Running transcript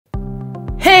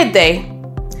Hey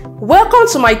there! Welcome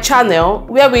to my channel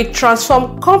where we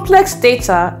transform complex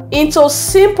data into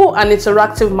simple and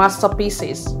interactive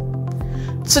masterpieces.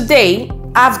 Today,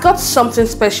 I've got something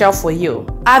special for you.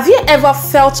 Have you ever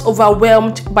felt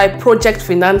overwhelmed by project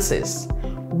finances,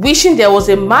 wishing there was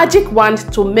a magic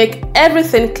wand to make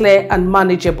everything clear and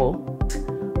manageable?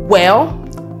 Well,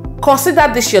 consider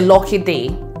this your lucky day.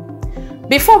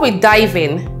 Before we dive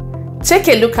in, take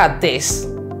a look at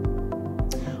this.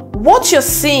 What you're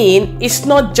seeing is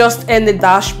not just any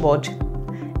dashboard.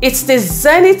 It's the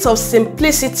zenith of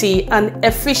simplicity and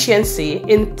efficiency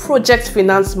in project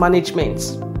finance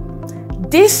management.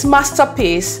 This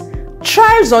masterpiece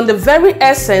thrives on the very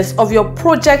essence of your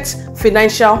project's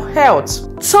financial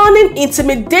health, turning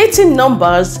intimidating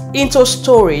numbers into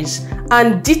stories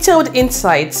and detailed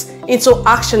insights into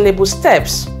actionable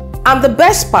steps. And the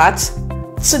best part,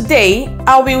 today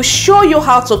I will show you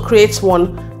how to create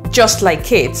one just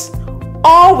like it,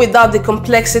 all without the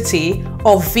complexity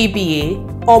of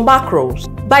VBA or macros.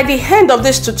 By the end of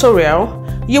this tutorial,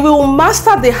 you will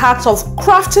master the art of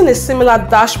crafting a similar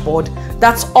dashboard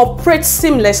that operates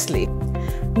seamlessly,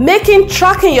 making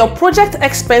tracking your project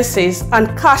expenses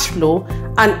and cash flow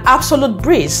an absolute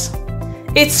breeze.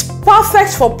 It's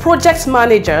perfect for project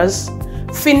managers,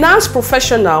 finance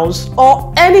professionals,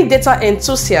 or any data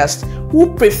enthusiast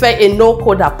who prefer a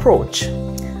no-code approach.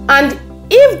 And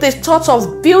if the thought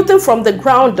of building from the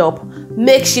ground up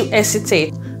makes you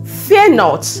hesitate, fear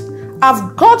not.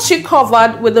 I've got you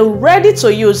covered with a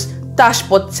ready-to-use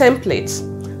dashboard template,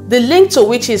 the link to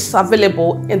which is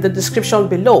available in the description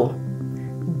below.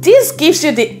 This gives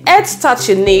you the head start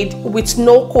you need with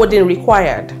no coding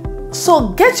required.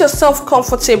 So get yourself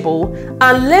comfortable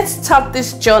and let's start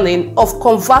this journey of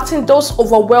converting those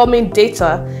overwhelming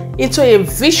data into a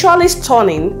visually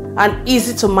stunning and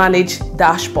easy to manage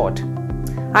dashboard.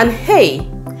 And hey,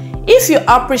 if you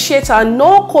appreciate our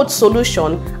no-code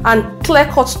solution and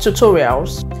clear-cut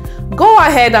tutorials, go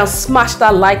ahead and smash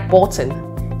that like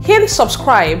button, hit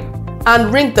subscribe,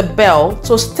 and ring the bell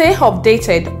to stay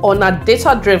updated on our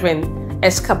data-driven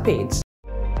escapades.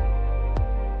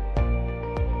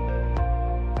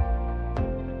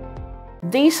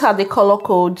 These are the color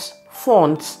codes,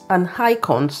 fonts, and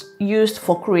icons used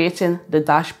for creating the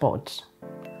dashboards.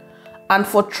 And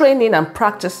for training and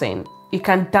practicing, you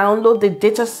can download the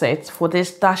datasets for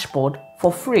this dashboard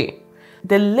for free.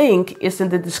 The link is in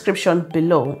the description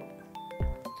below.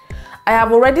 I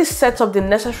have already set up the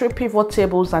necessary pivot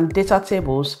tables and data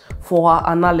tables for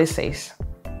our analysis.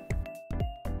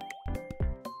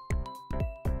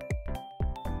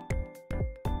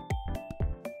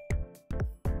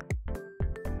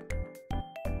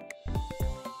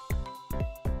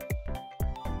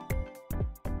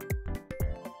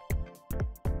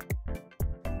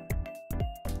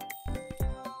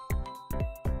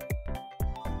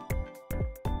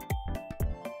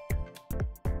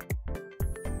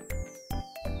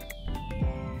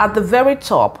 At the very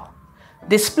top,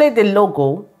 display the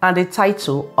logo and the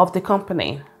title of the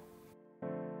company.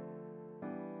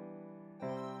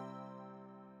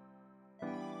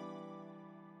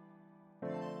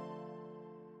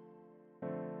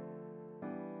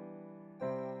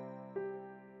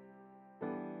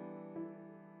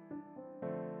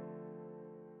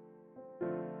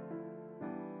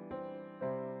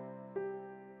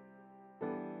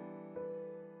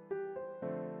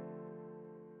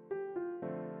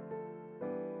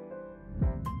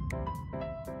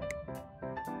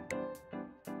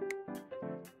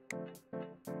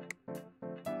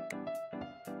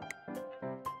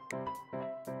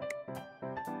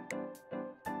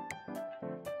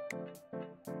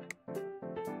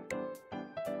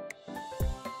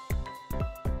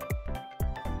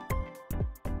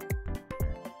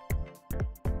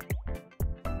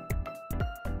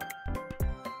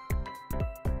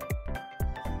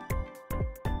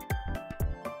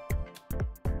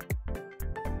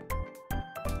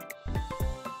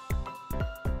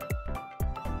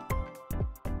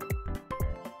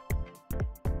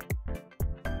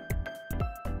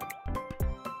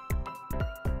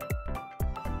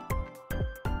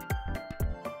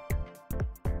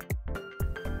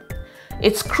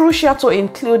 It's crucial to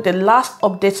include the last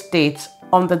update date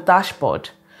on the dashboard,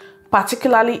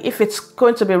 particularly if it's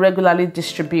going to be regularly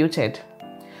distributed.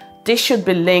 This should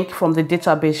be linked from the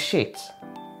database sheet.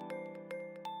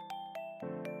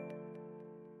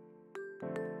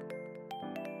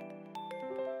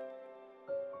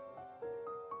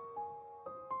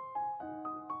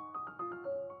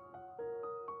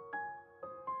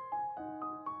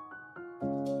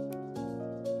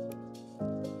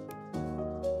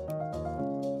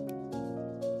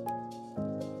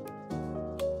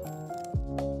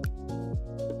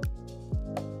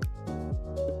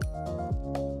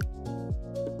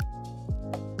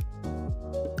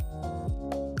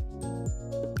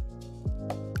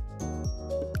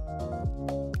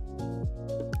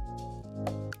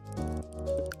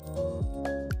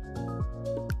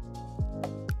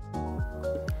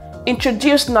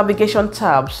 Introduce navigation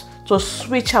tabs to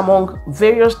switch among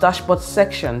various dashboard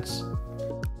sections.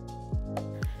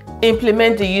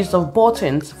 Implement the use of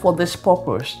buttons for this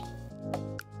purpose.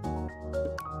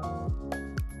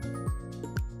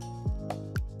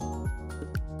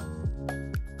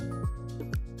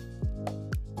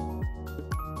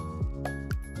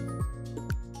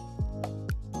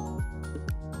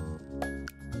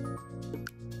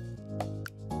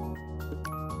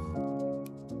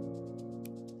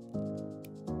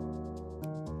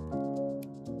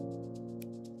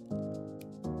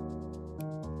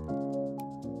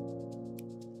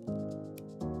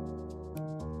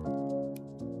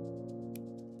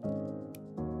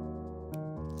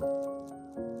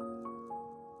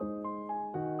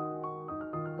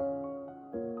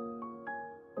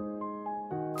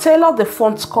 Tailor the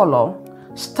font color,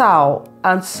 style,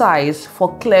 and size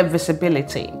for clear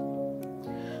visibility.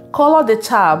 Color the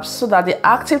tabs so that the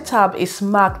active tab is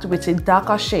marked with a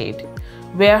darker shade,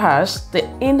 whereas the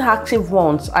inactive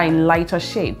ones are in lighter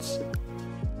shades.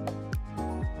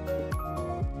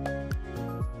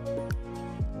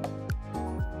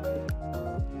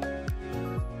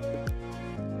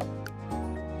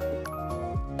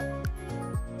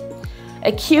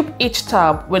 Equip each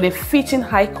tab with a fitting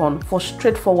icon for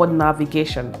straightforward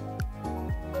navigation.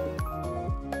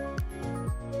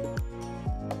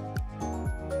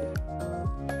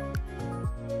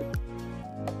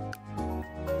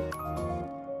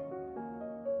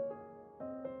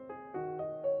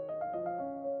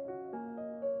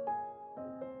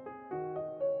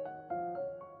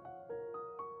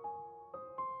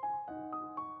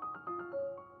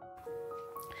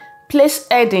 Place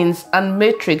headings and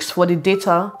metrics for the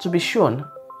data to be shown,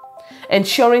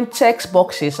 ensuring text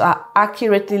boxes are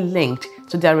accurately linked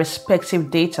to their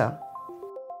respective data.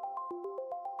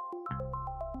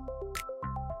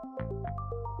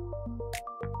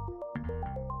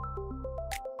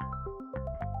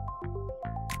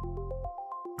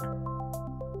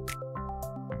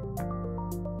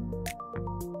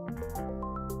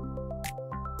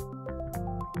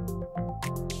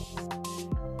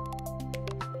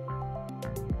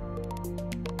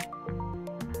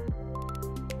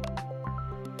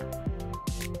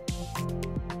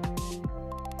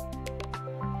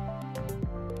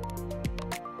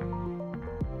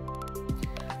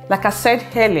 Like I said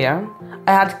earlier,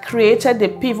 I had created the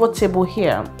pivot table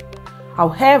here.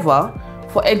 However,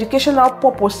 for educational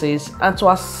purposes and to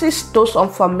assist those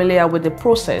unfamiliar with the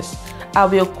process, I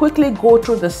will quickly go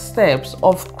through the steps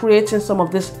of creating some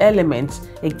of these elements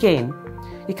again.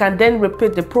 You can then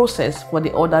repeat the process for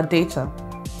the other data.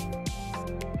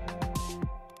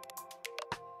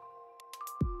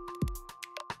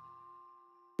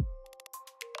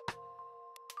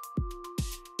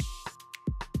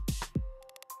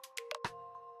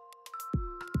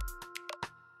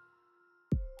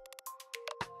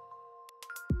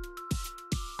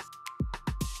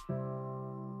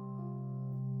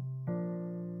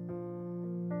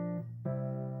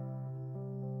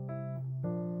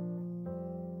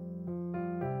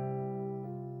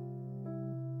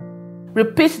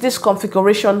 Repeat this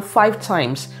configuration 5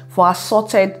 times for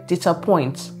assorted data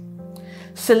points.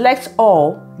 Select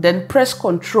all, then press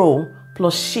Ctrl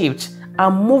plus Shift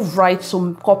and move right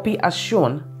to copy as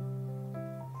shown.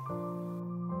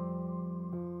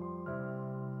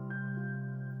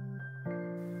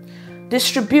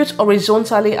 Distribute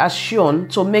horizontally as shown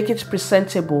to make it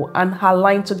presentable and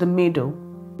align to the middle.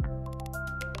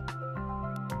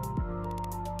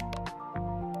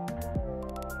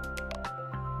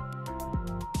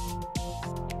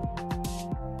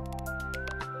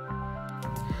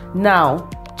 Now,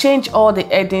 change all the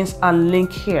headings and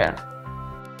link here.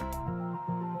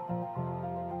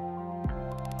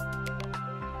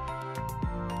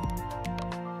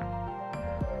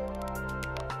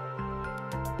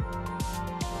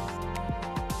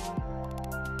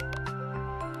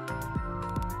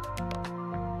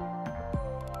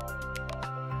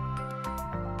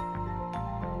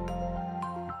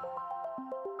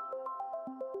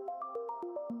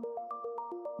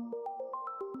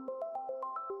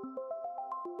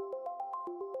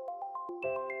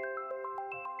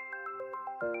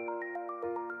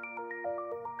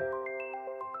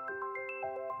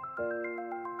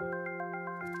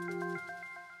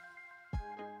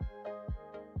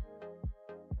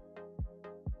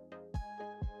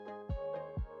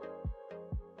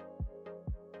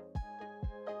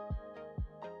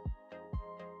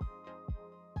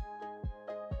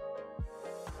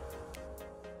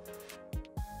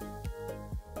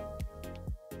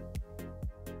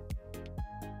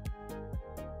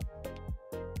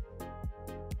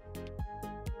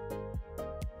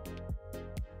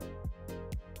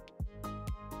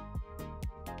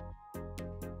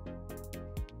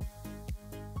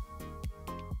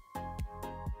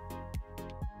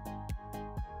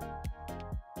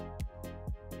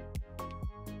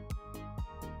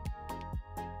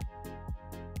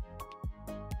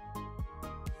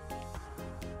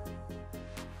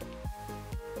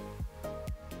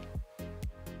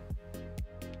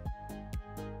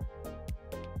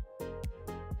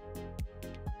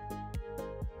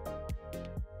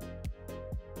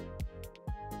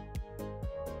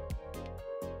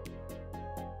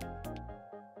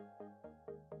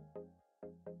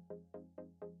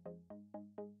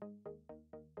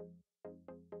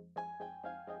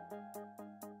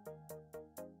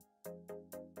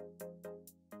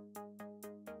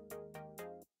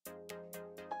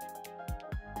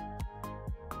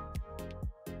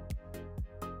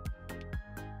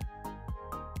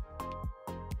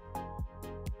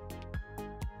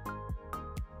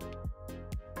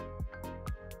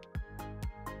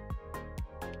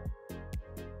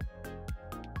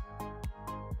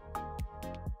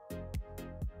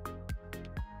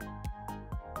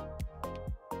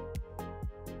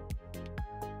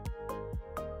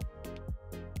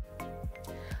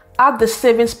 add the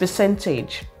savings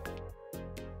percentage.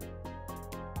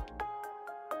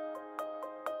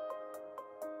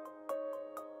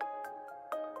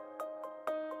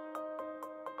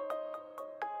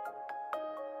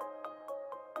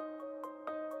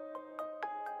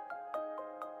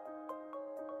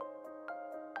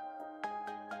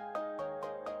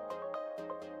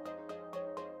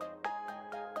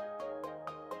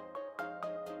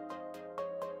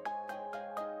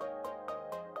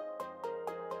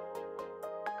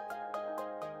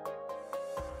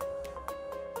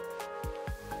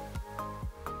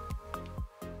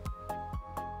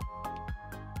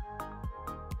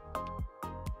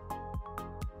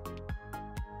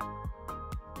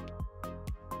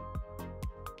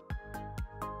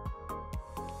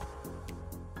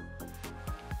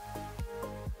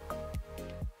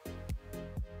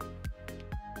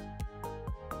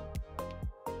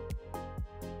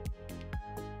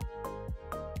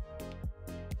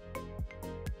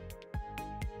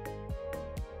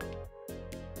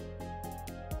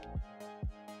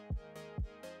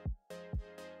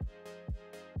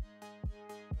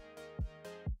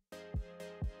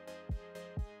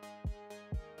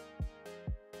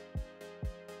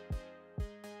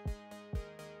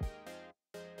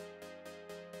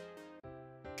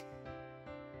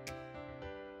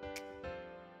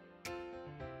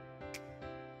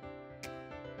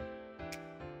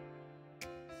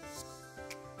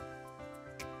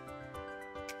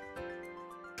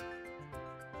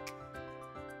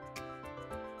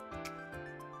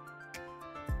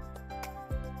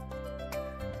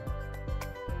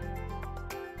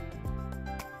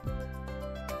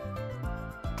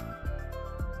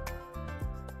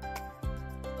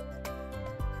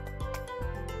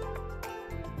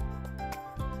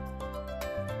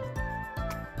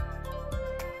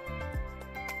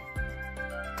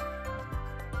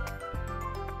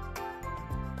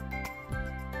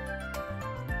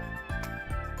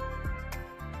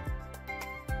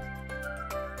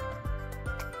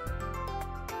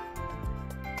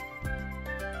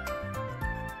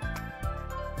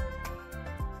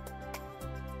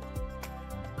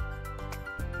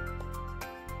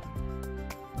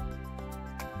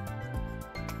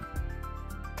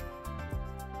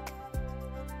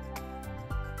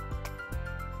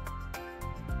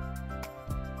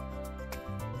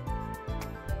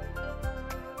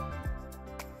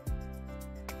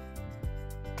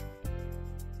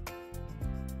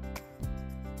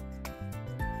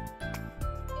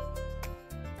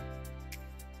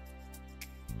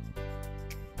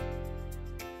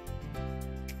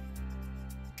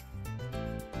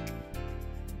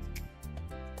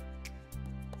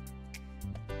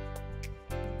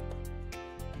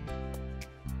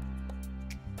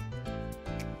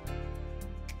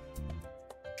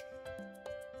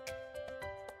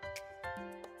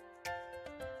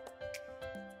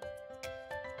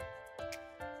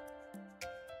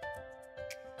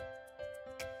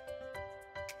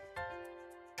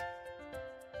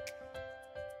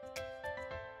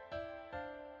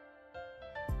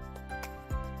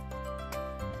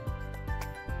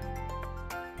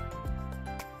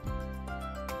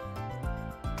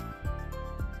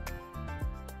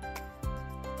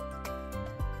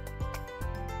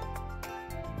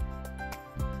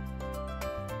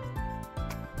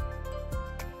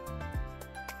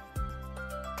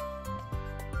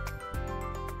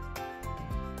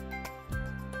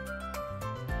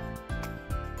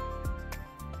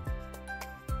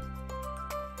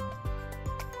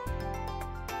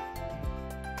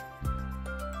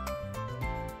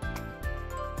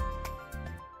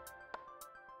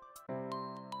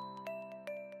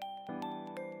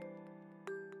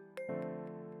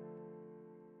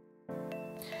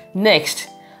 Next,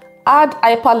 add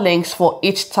hyperlinks for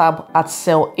each tab at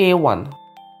cell A1.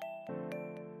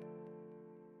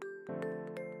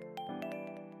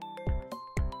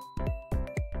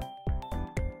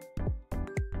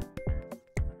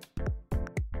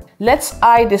 Let's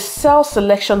hide the cell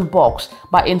selection box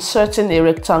by inserting a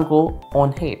rectangle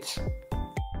on it.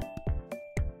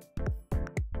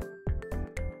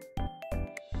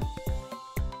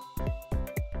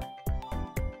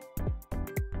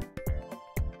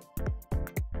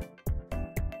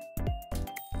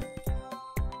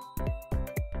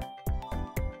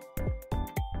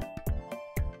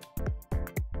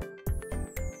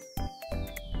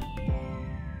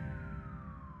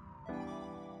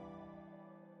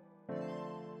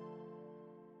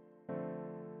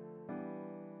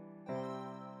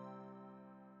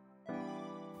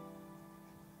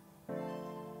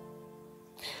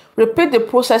 Repeat the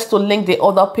process to link the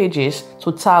other pages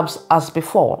to tabs as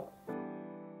before.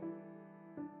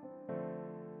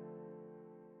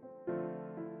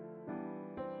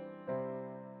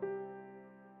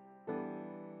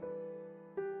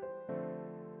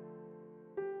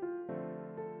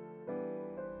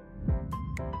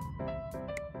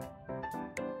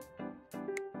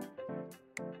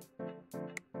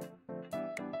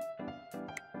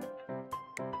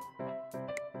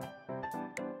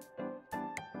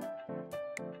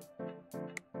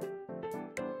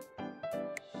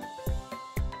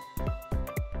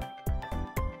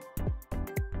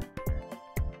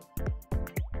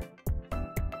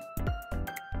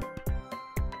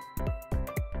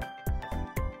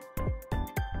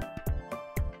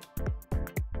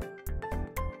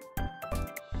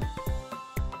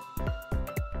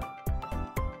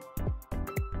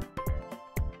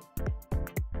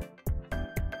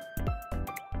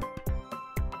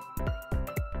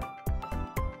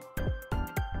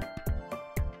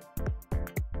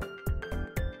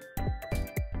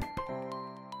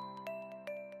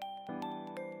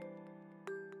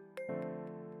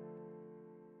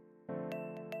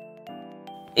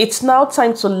 It's now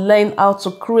time to learn how to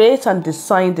create and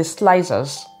design the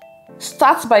slicers.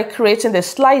 Start by creating the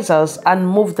slicers and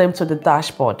move them to the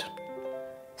dashboard.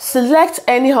 Select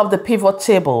any of the pivot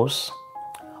tables.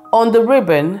 On the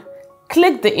ribbon,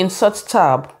 click the Insert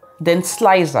tab, then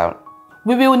Slicer.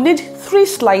 We will need 3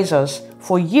 slicers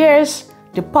for years,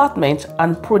 department,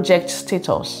 and project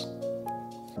status.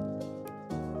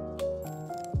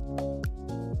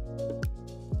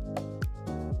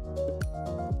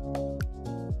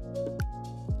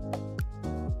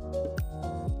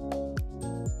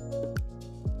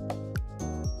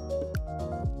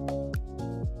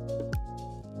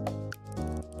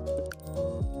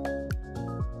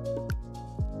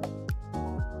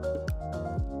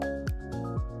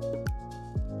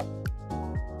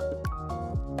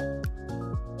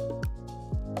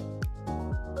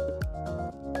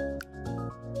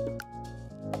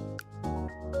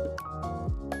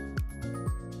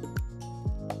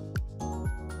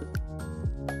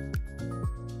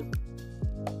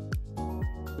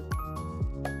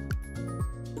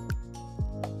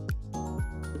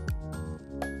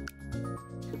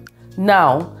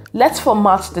 Now, let's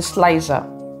format the slicer.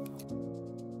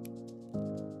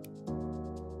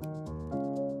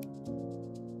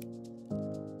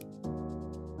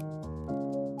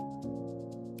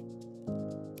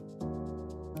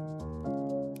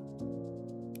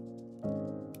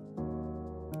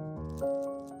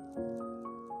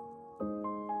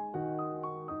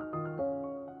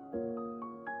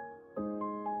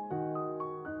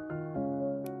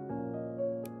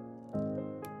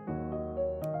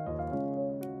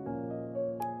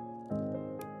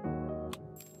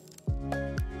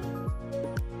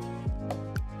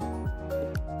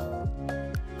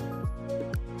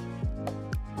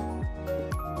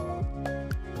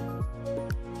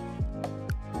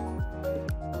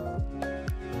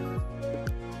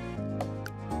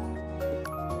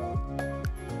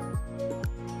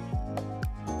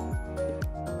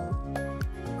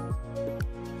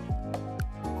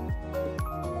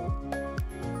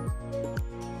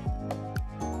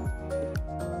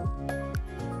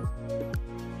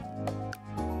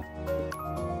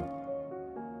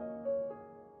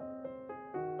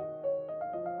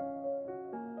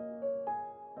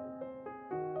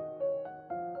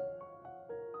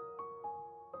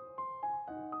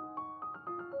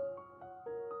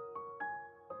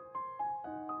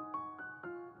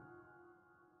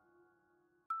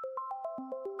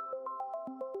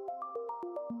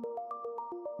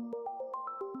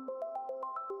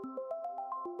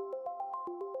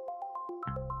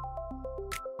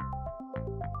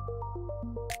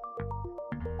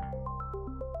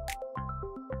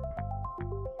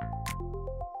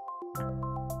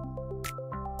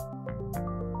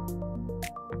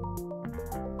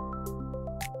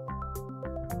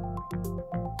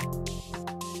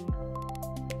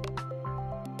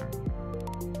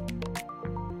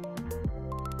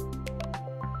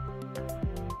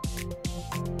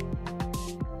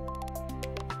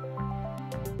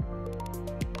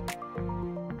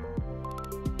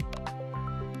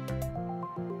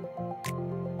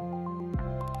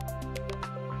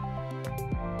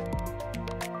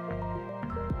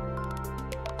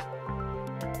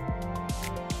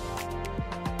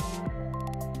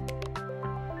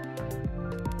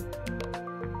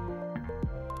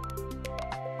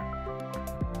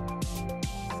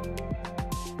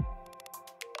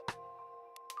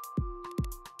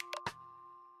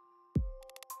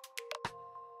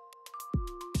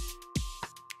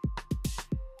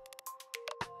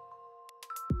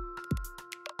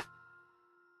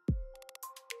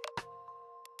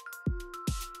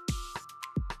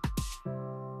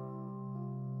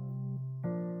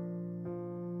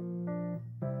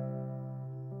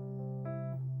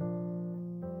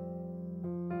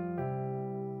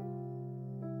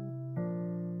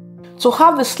 To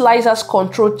have the slicers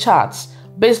control charts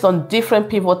based on different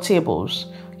pivot tables,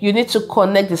 you need to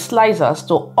connect the slicers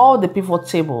to all the pivot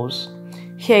tables.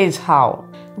 Here is how.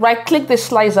 Right-click the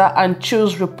slicer and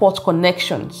choose Report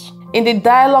Connections. In the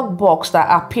dialog box that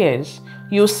appears,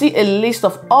 you'll see a list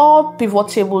of all pivot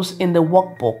tables in the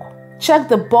workbook. Check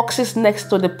the boxes next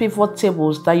to the pivot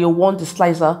tables that you want the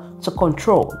slicer to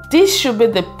control. These should be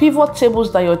the pivot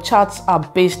tables that your charts are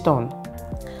based on.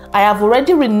 I have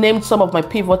already renamed some of my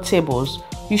pivot tables.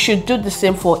 You should do the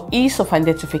same for ease of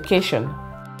identification.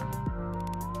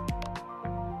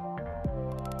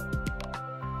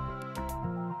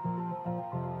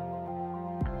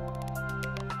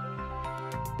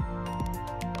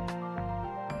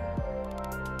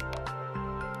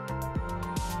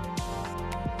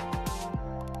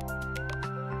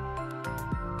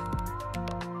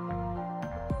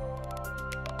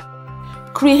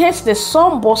 Create the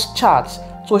SunBoss chart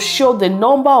to show the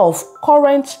number of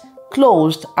current,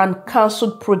 closed, and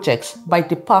cancelled projects by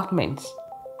department.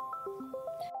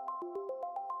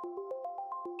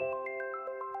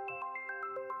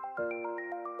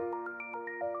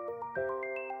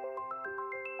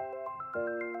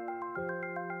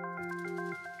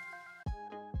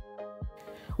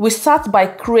 We start by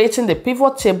creating the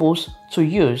pivot tables to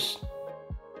use.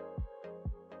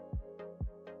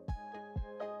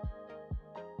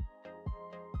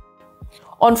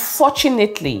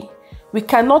 Unfortunately, we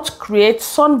cannot create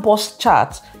SunBoss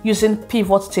charts using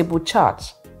pivot table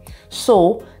charts.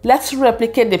 So let's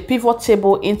replicate the pivot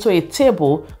table into a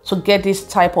table to get this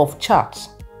type of chart.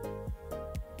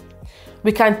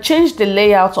 We can change the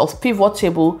layout of pivot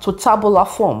table to tabular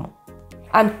form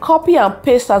and copy and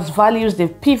paste as values the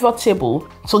pivot table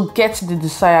to get the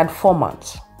desired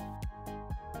format.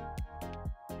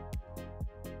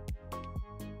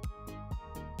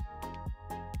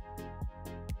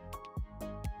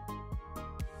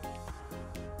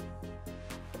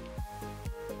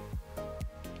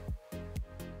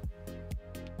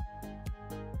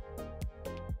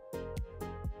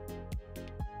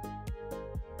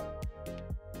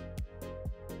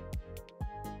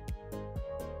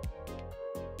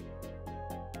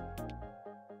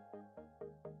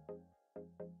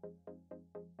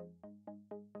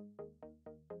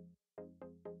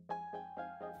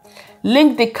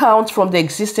 Link the count from the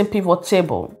existing pivot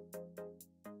table.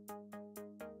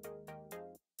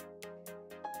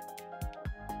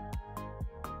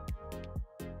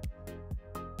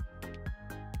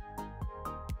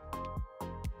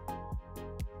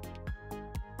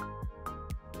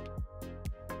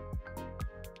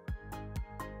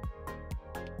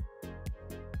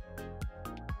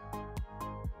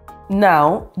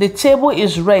 Now the table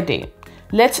is ready.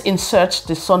 Let's insert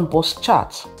the SunBoss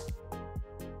chart.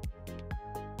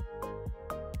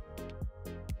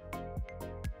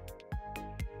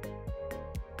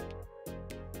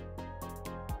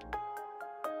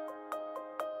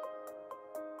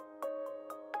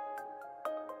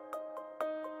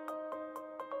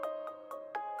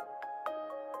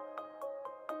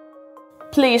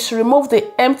 Please remove the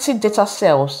empty data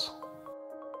cells.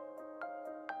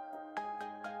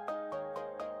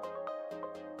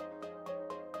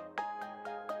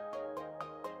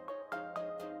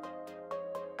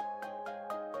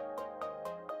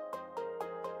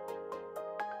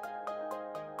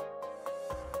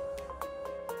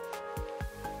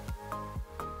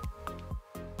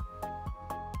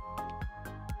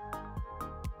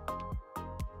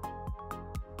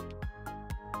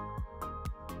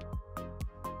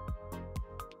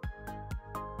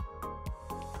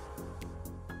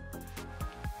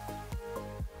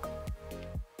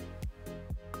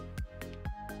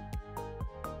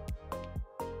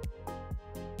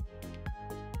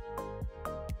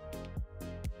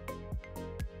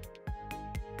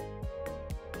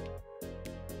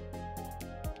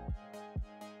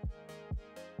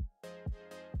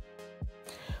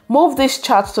 Move this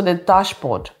chart to the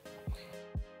dashboard.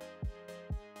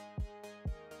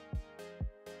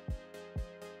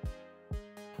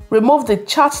 Remove the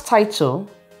chart title,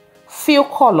 fill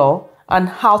color,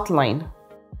 and outline.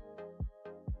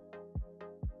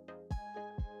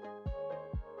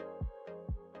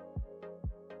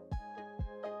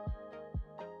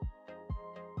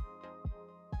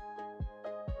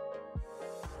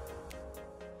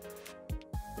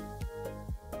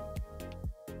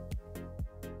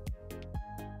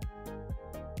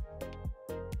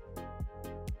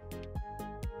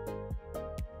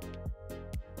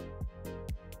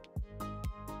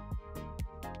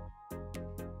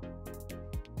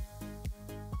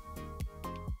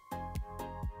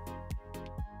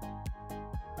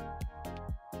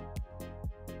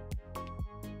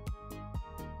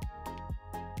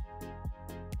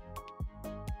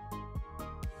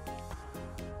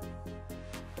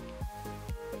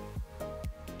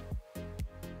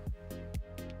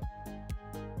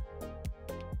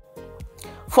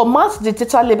 Format the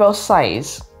data label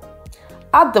size.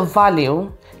 Add the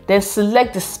value, then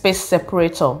select the space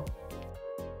separator.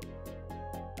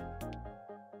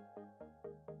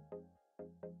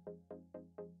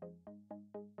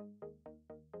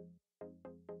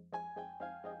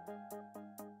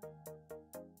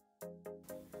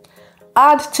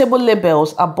 Add table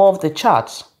labels above the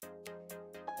chart.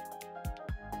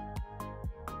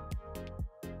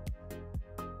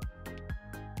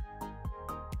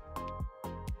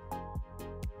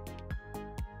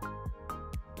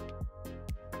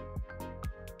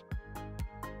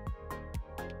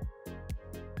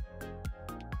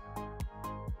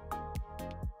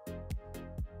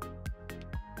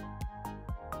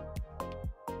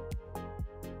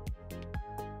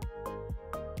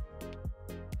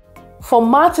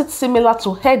 Format it similar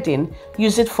to heading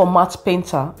using Format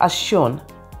Painter as shown.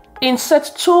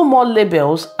 Insert 2 more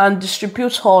labels and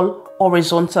distribute all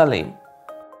horizontally.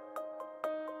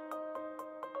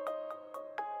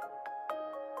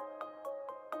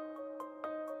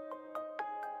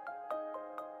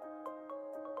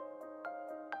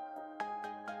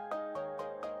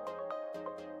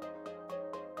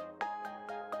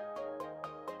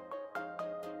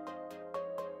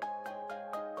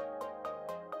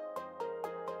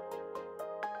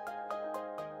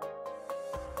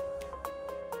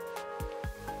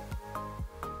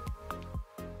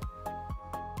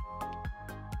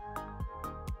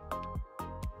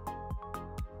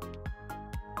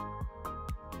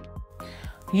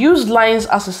 Use lines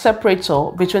as a separator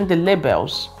between the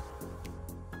labels.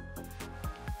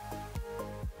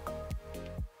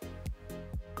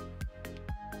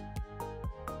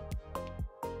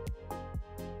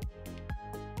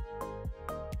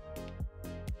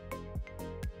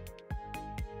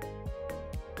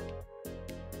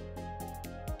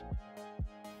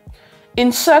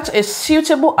 Insert a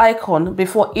suitable icon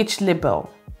before each label.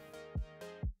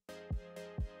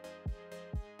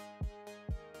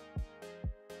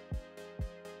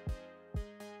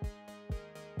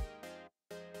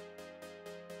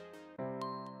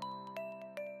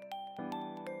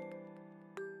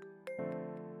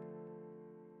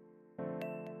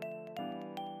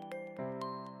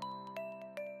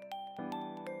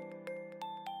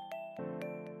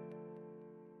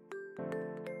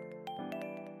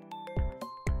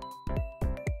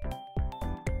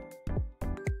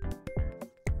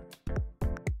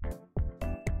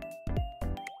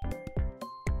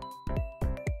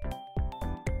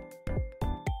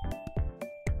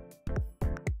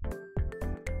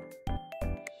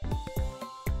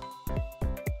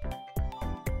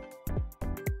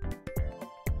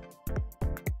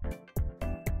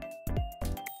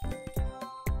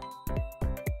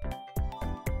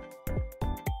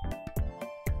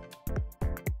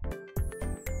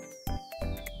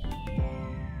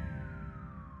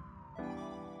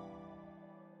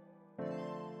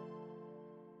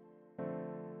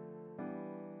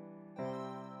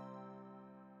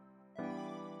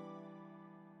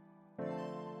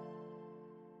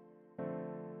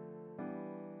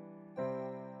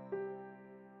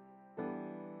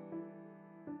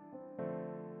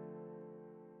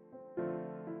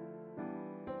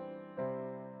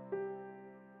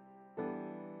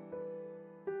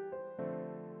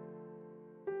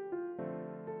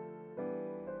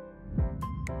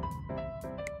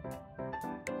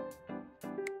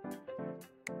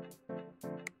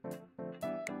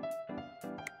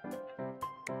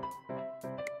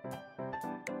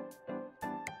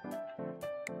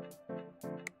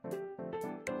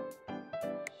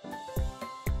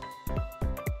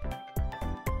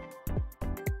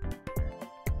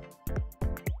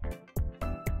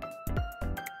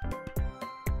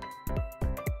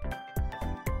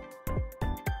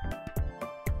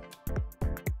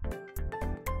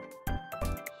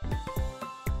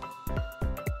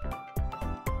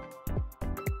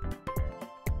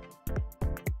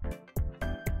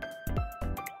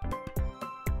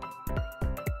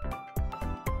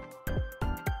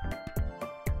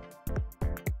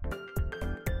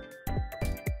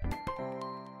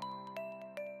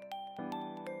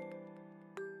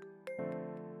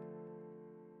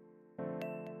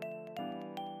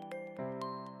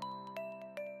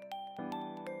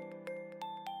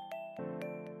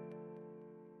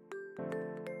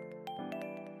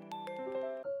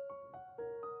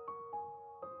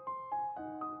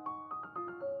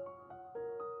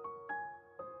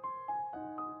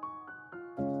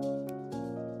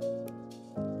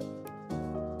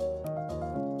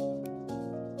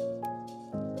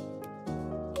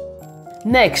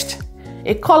 Next,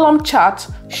 a column chart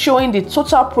showing the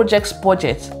total project's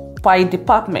budget by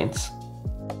department.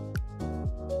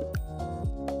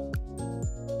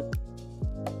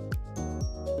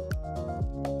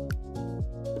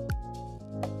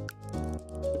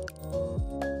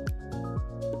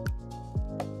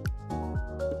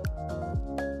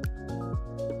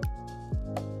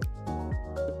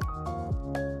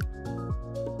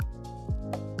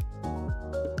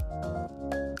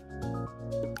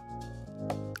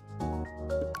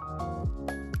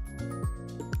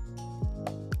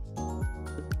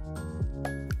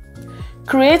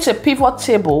 Create a pivot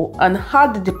table and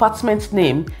add the department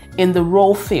name in the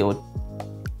role field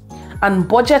and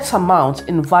budget amount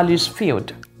in values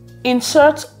field.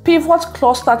 Insert pivot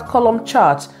clustered column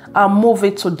chart and move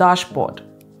it to dashboard.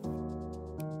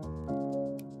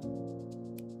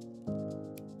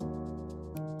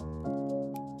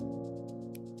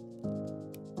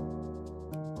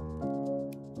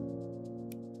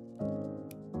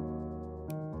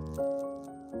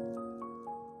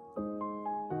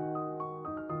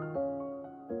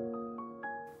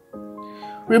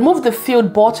 Remove the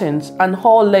field buttons and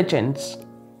all legends.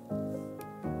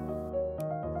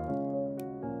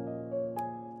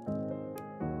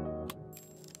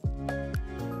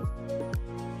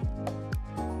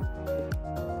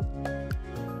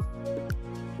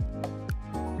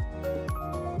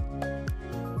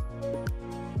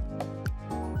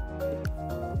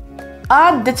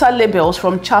 Add data labels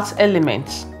from chart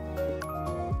elements.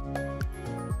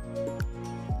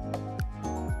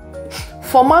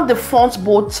 Format the font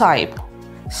bold type,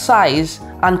 size,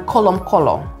 and column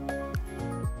color.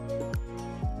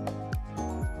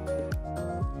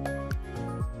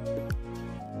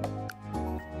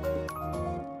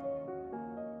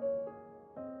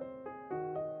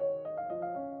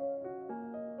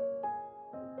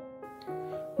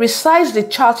 Resize the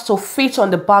chart to fit on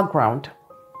the background.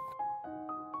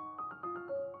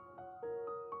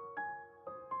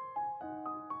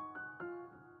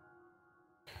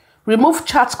 Remove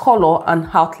chart color and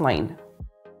outline.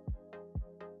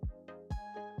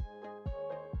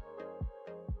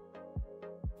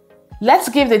 Let's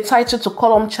give the title to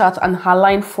column chart and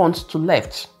align font to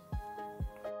left.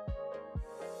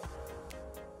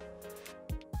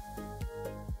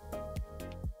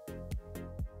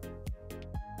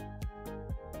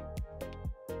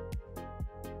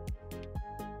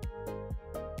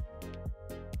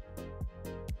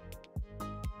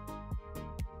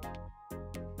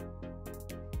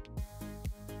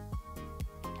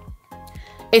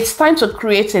 It's time to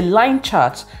create a line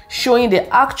chart showing the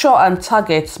actual and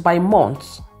targets by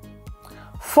month.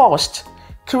 First,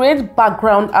 create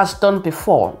background as done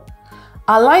before.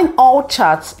 Align all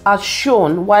charts as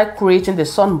shown while creating the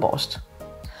sunburst,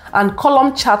 and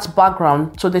column chart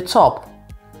background to the top,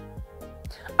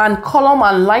 and column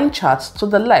and line charts to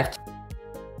the left.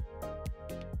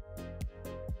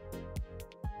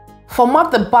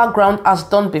 Format the background as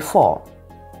done before.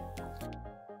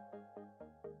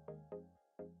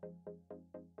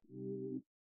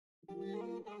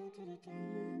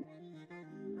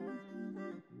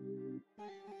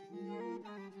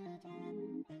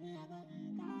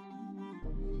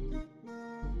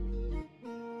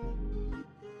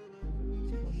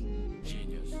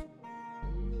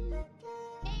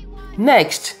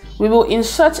 Next, we will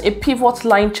insert a pivot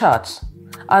line chart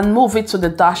and move it to the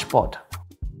dashboard.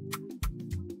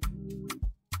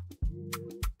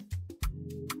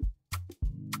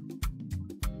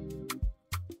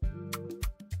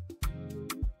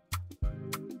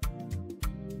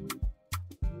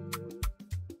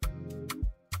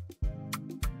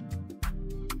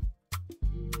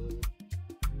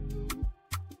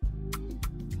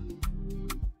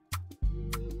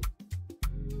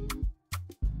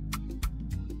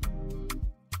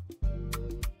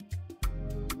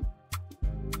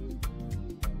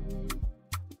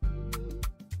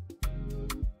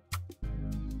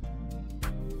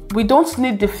 We don't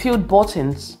need the field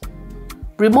buttons.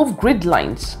 Remove grid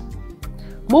lines.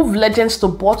 Move legends to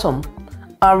bottom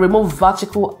and remove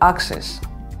vertical axis.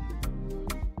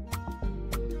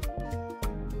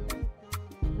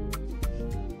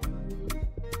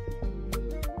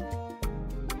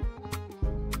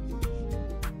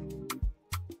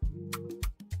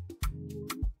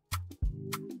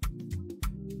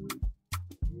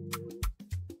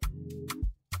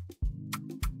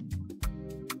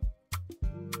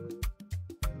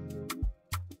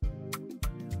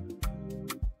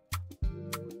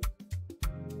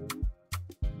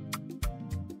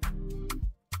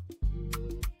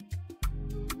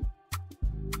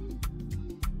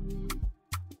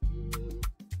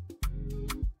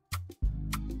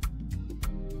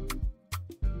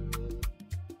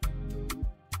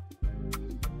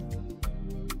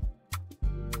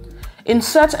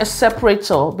 Insert a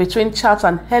separator between chart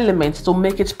and elements to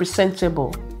make it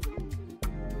presentable.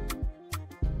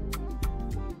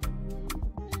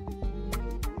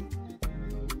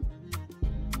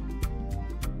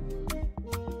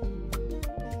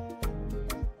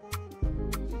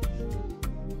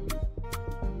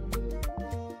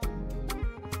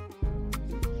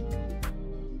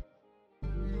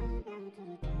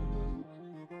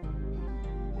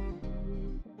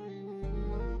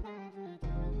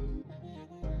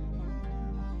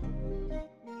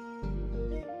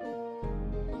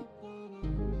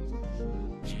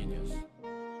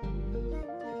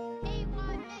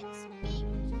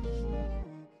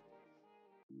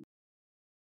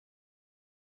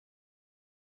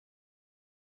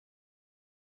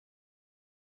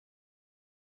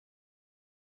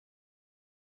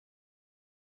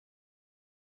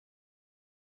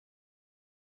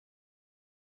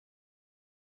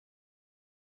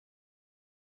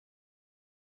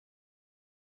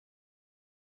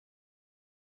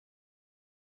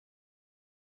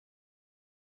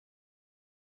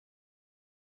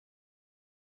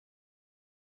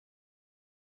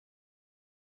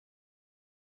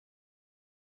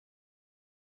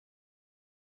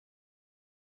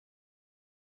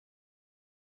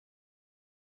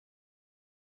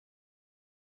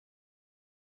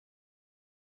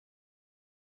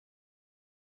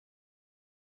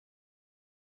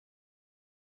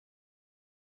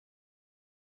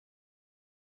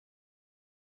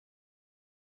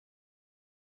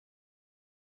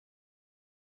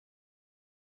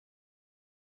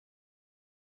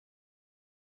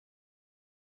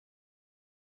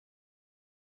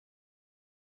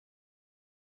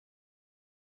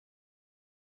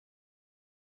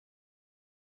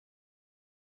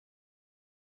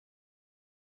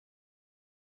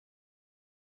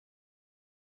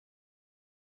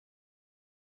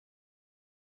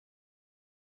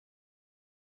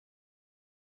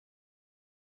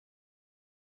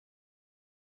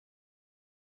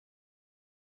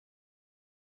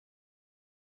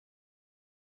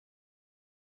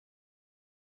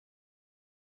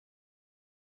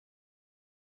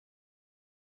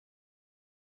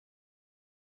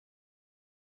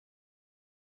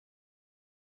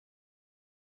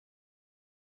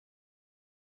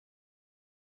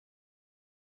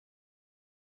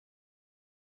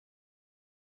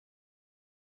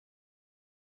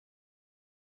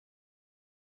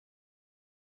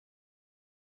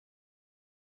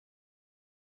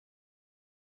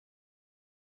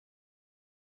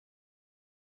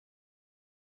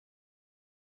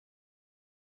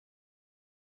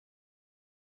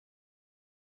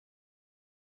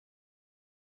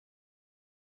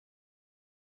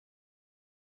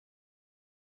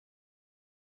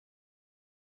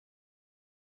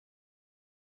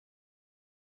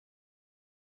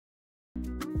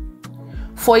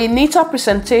 For a neater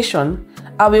presentation,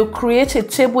 I will create a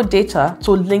table data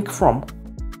to link from.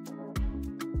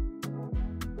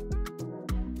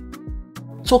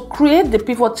 To create the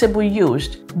pivot table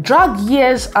used, drag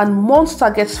years and months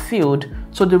targets field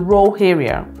to the row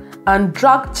area and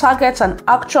drag targets and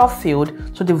actual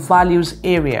field to the values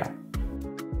area.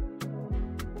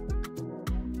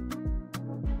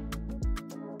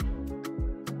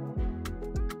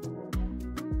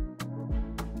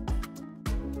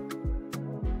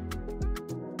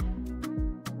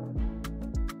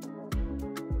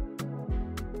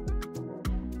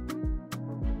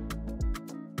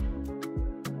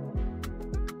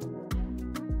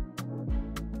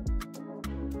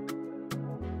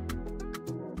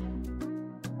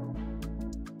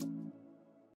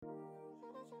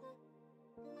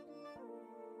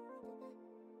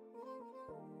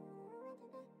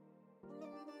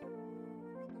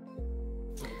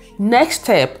 Next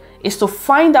step is to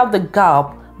find out the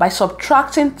gap by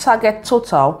subtracting target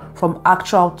total from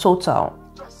actual total.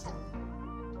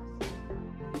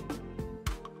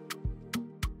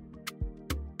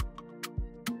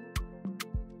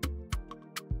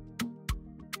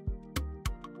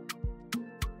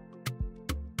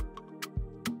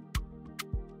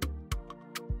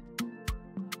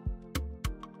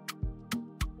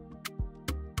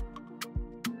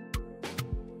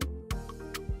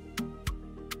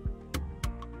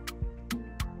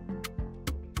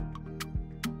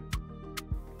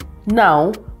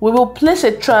 Now, we will place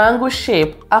a triangle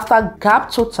shape after gap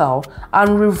total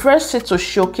and reverse it to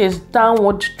showcase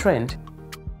downward trend.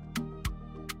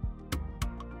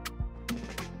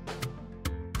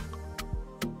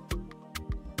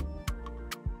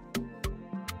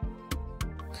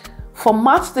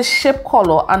 Format the shape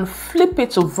color and flip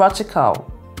it to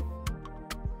vertical.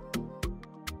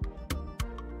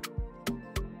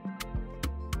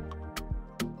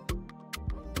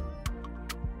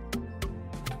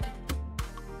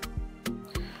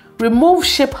 Remove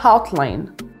shape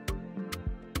outline.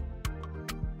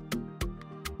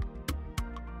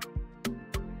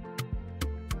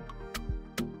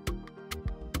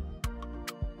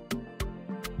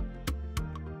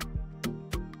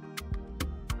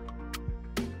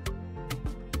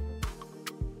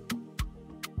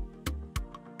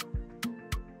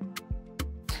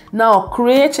 Now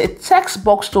create a text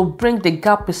box to bring the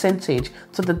gap percentage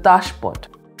to the dashboard.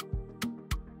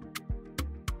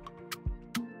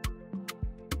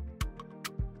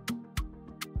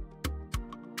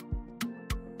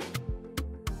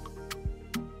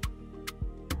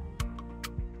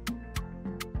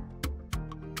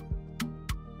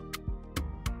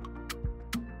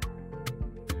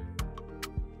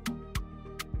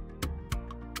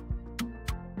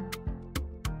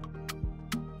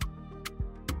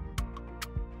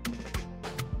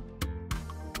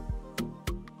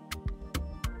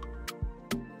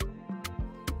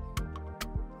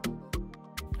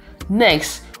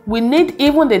 Next, we need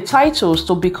even the titles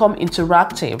to become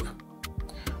interactive.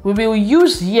 We will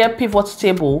use year pivot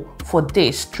table for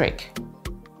this trick.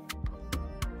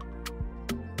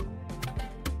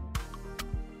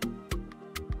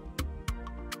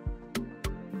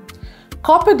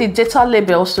 Copy the data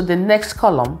labels to the next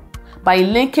column by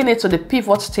linking it to the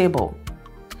pivot table.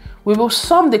 We will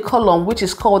sum the column which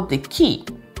is called the key.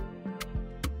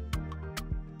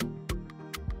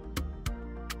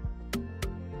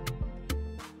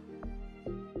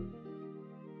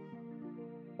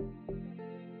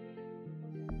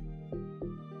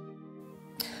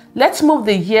 Let's move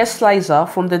the year slicer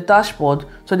from the dashboard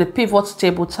to the pivot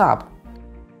table tab.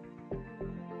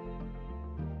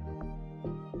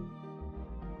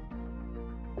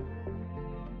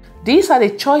 These are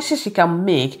the choices you can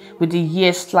make with the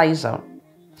year slicer.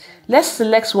 Let's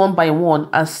select one by one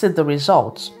and see the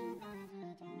results.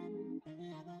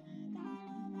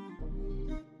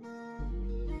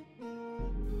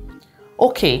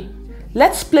 Okay,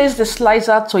 let's place the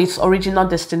slicer to its original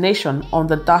destination on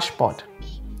the dashboard.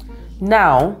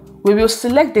 Now, we will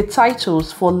select the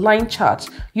titles for line charts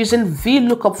using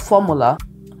VLOOKUP formula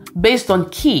based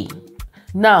on key.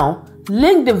 Now,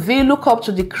 link the VLOOKUP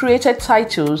to the created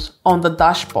titles on the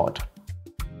dashboard.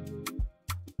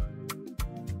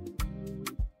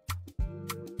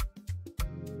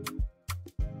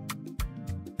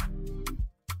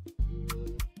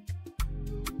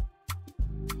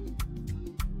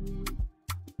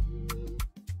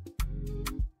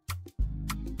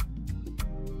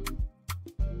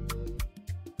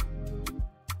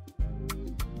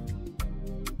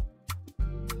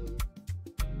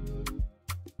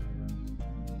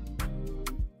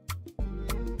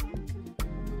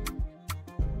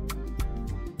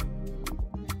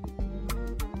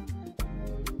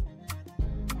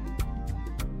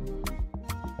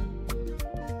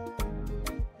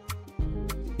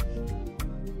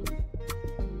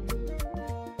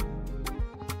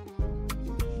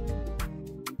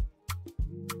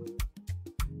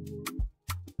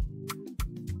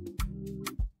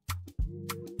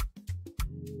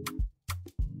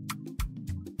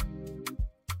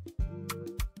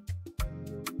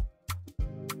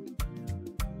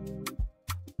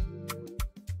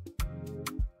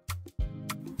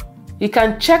 You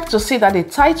can check to see that the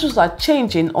titles are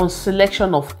changing on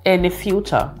selection of any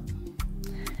filter.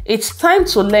 It's time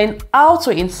to learn how to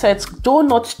insert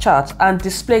donut chart and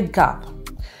display gap.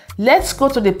 Let's go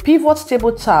to the pivot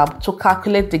table tab to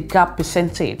calculate the gap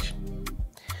percentage.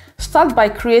 Start by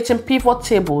creating pivot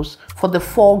tables for the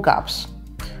 4 gaps.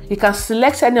 You can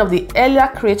select any of the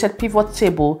earlier created pivot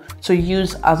table to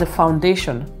use as a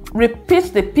foundation. Repeat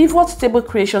the pivot table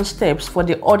creation steps for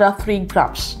the other 3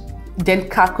 gaps. Then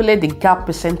calculate the gap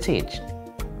percentage.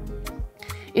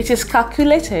 It is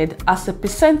calculated as a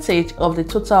percentage of the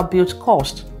total build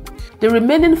cost. The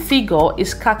remaining figure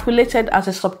is calculated as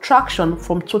a subtraction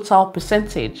from total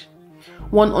percentage,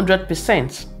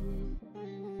 100%.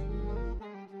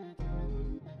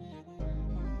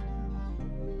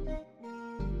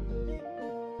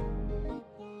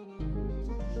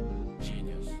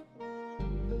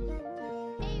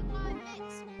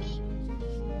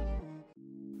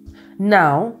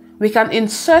 Now, we can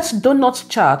insert donut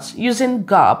charts using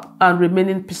gap and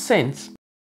remaining percent.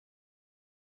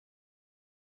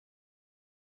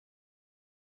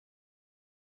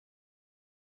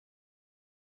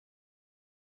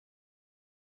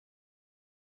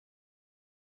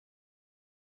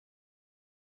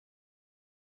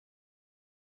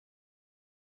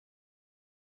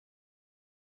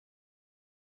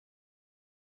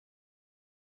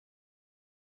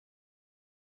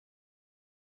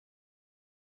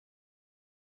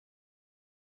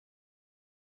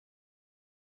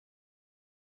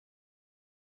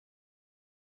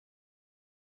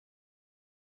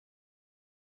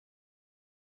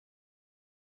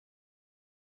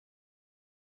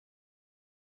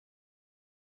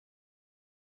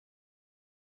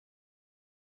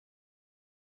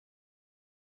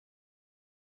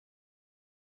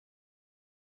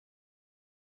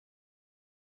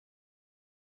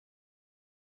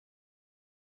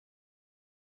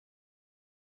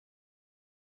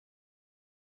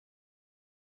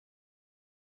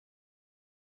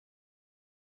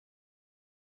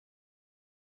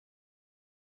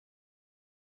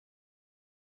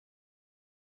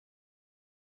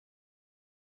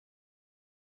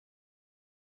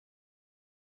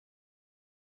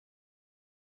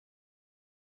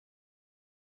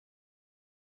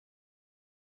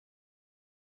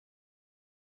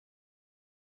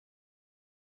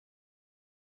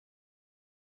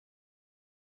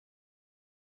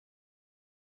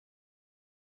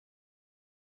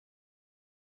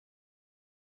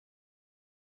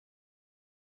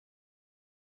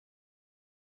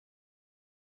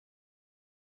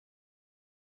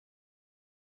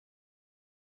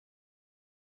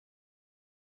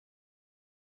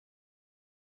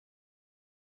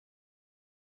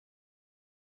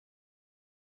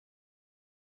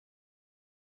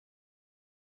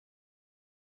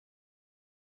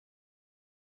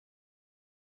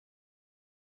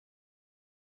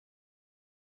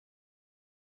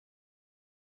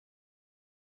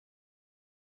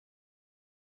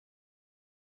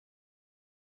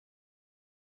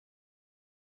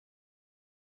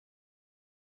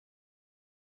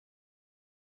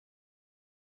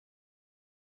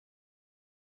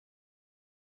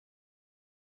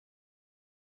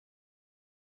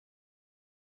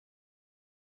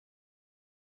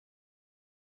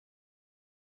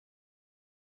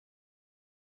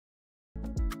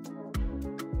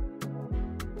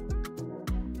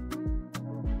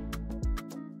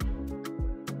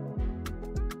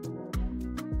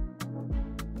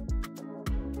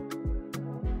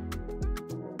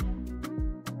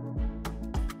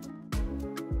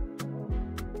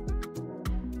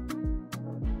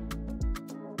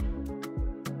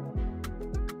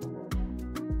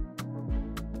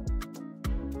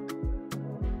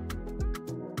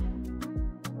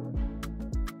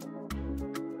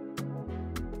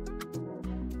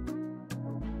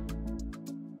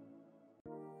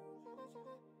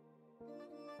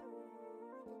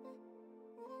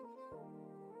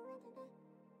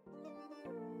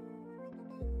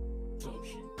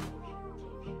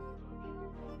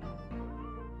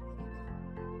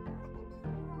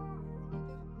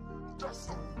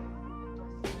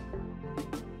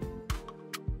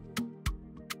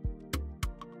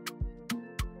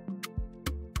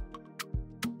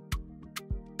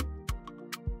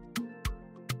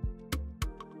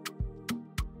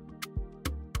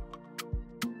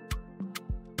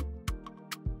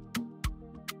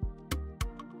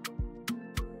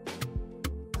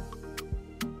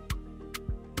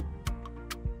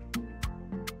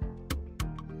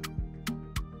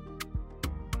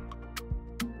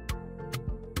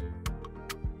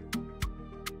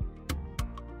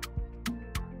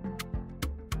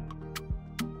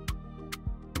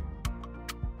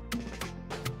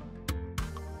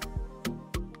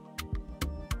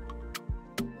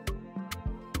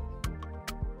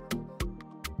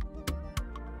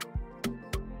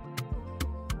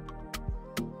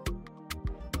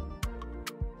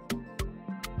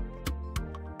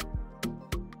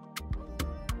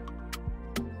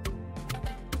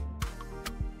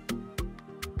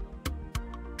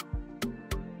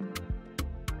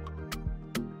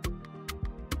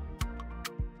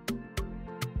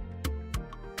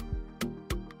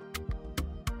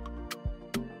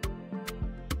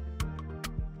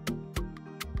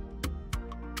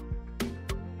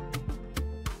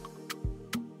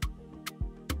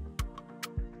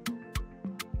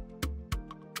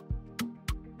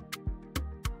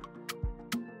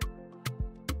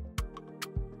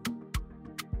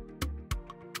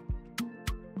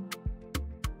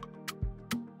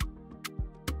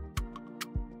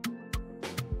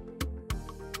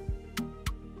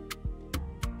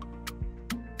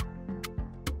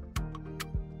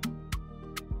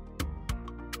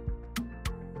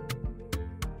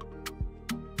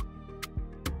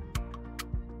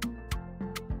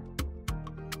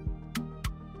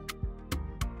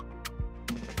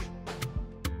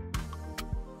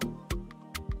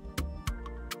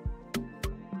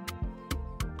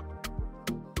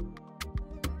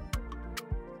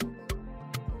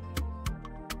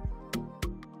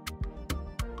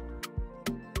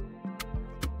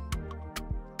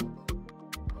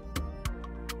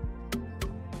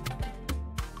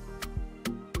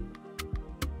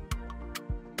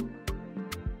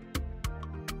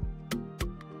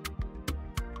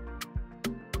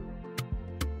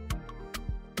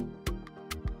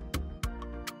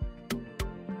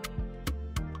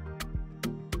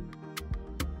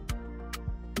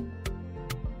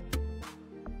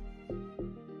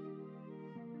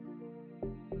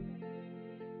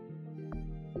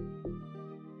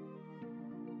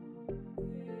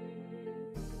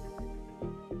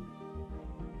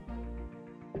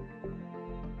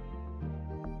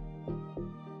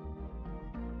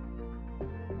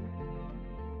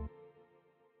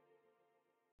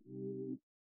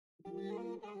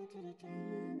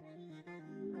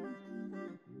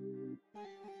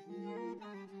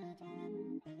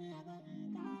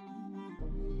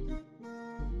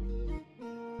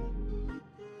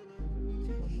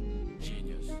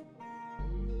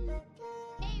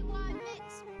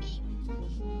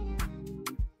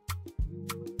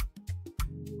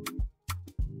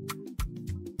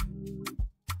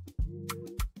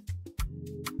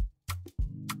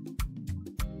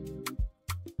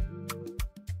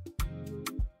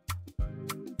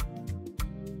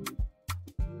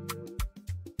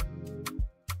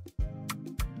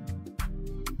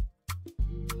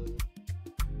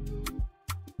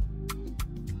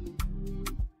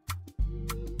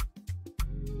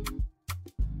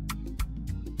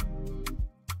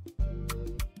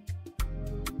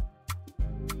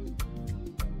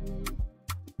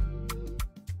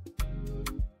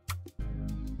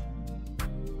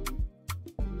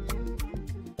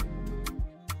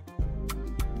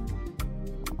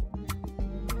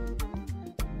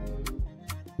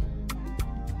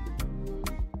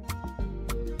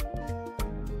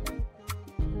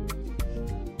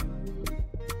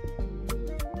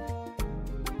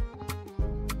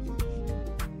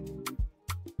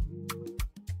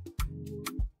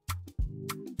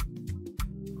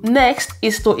 Next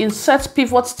is to insert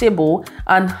pivot table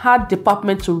and add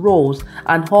department to rows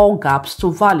and all gaps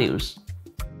to values.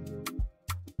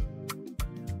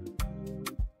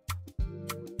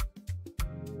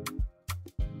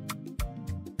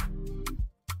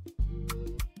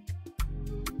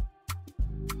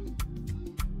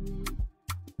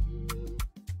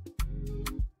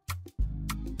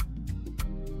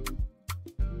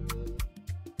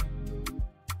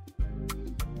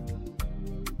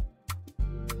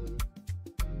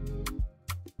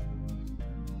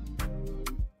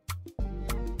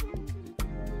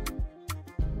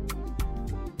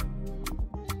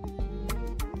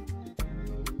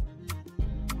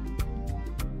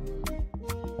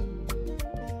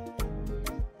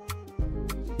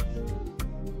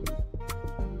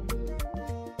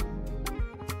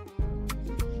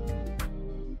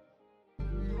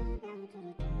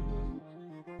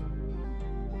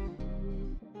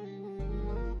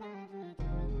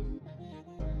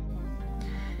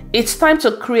 It's time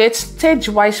to create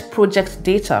stage-wise project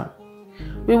data.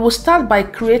 We will start by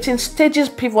creating stages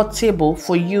pivot table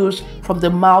for use from the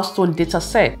milestone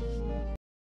dataset.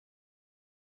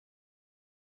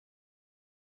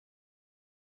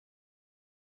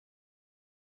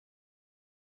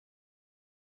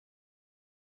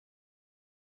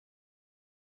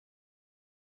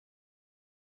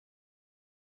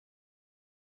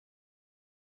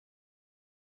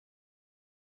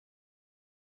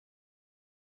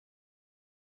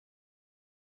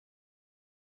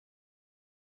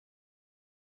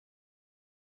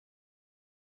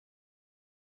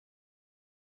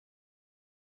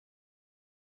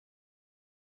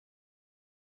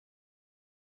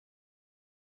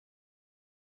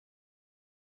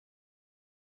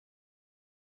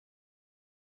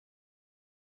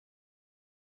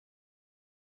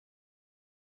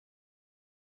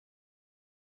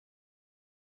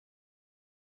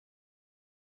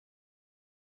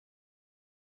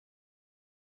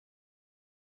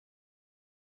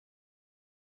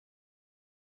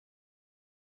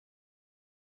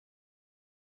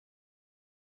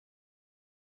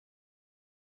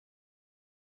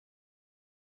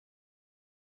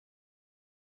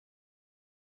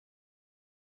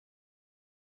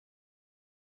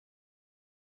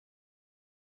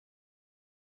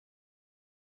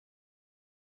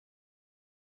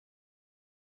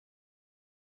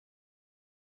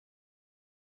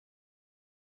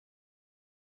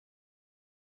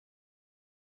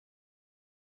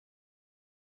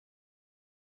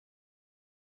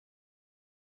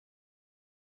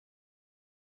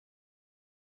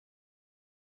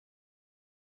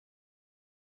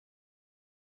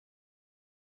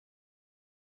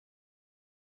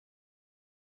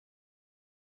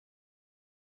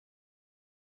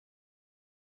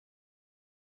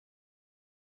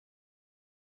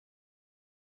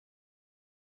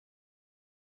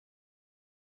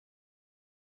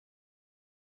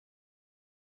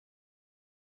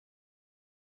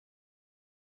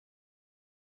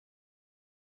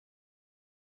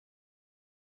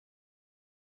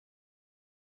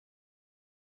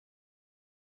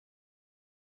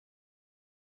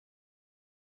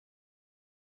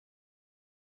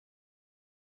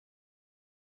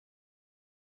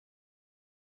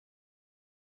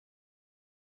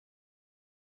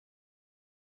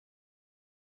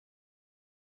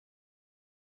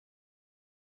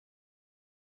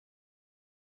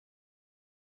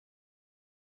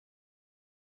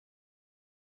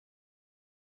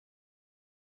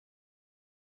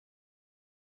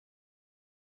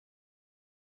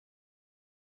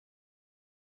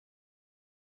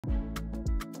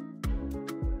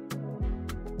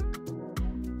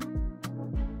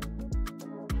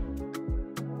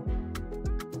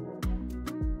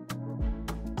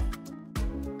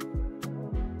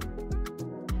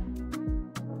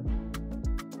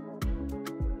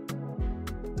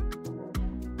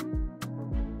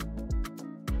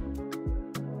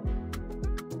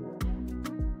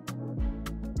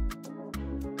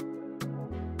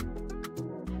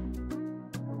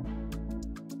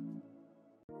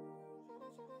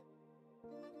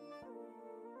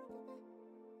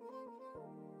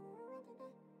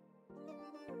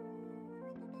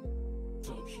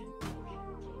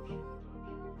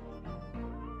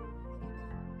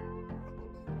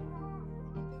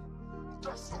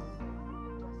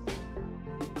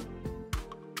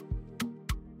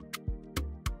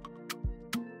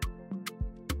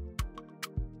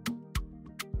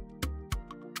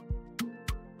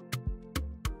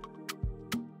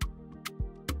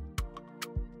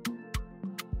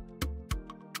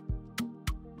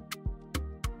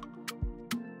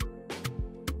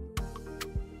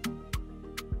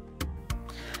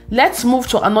 Let's move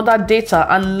to another data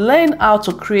and learn how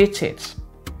to create it.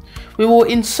 We will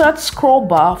insert scroll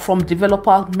bar from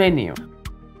developer menu.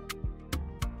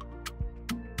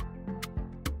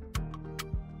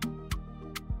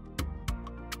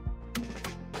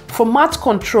 Format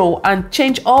control and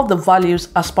change all the values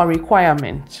as per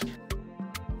requirement.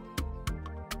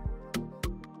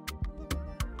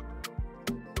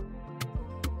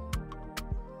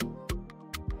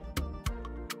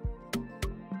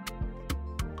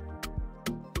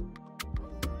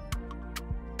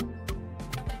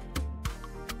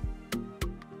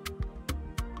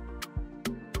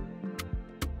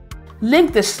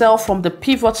 Link the cell from the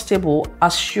pivot table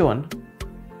as shown.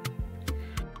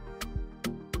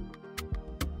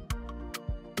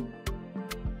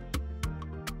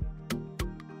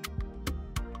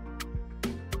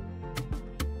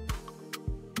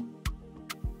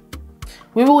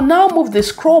 We will now move the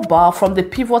scroll bar from the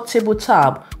pivot table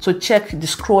tab to check the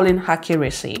scrolling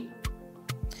accuracy.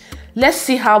 Let's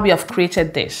see how we have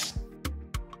created this.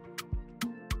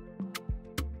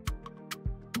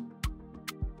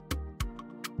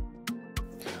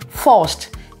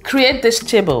 First, create this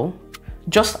table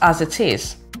just as it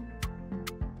is.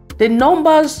 The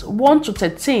numbers 1 to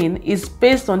 13 is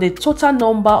based on the total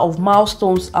number of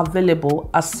milestones available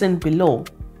as seen below.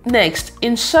 Next,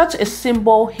 insert a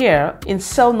symbol here in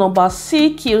cell number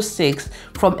CQ6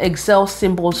 from Excel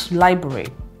symbols library.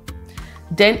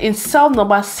 Then in cell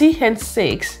number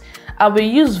CN6, I will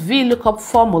use VLOOKUP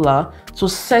formula to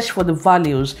search for the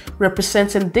values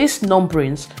representing these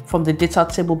numberings from the data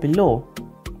table below.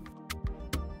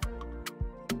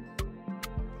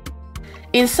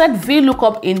 Insert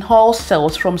VLOOKUP in all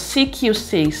cells from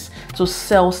CQ6 to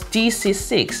cells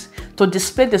DC6 to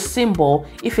display the symbol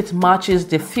if it matches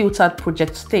the filtered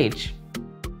project stage.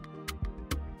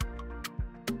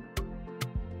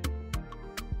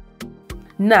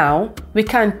 Now, we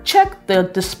can check the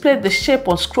display the shape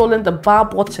on scrolling the bar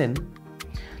button.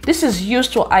 This is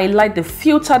used to highlight the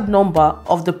filtered number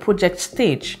of the project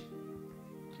stage.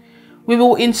 We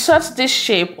will insert this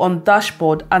shape on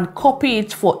dashboard and copy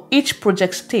it for each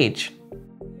project stage.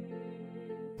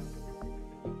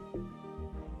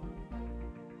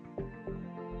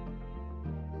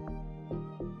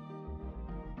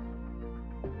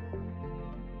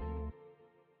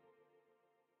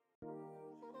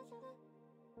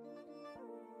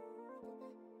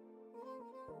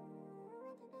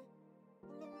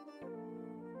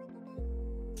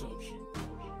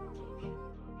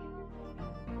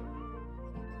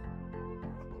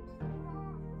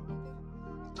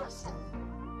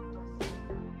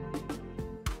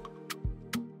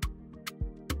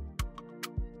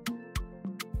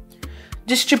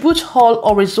 Distribute all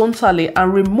horizontally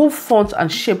and remove font and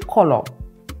shape color.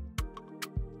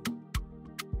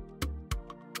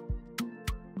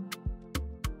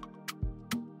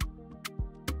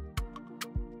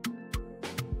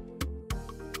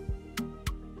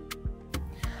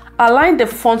 Align the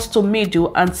font to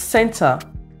middle and center.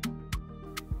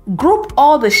 Group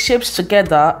all the shapes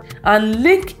together and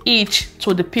link each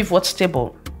to the pivot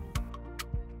table.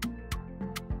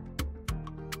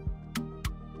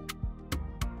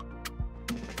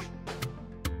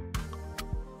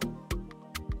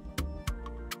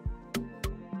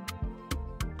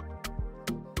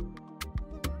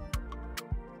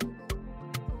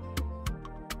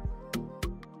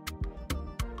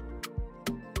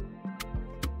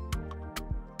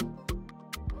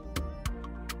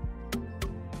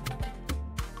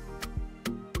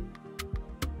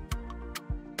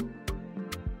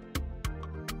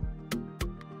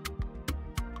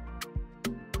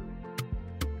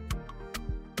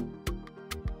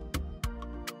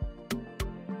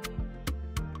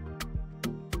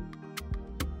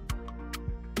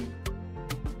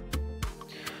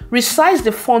 Resize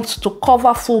the font to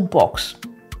cover full box.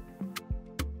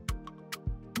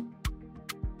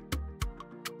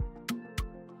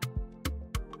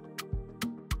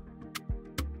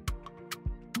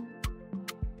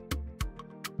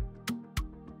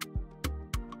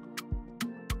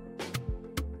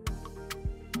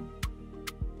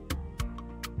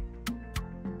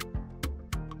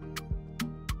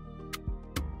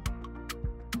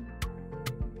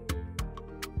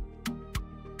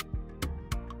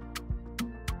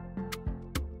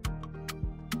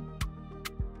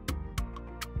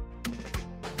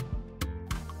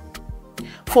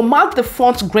 Format the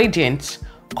font gradient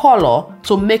color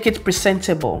to make it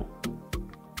presentable.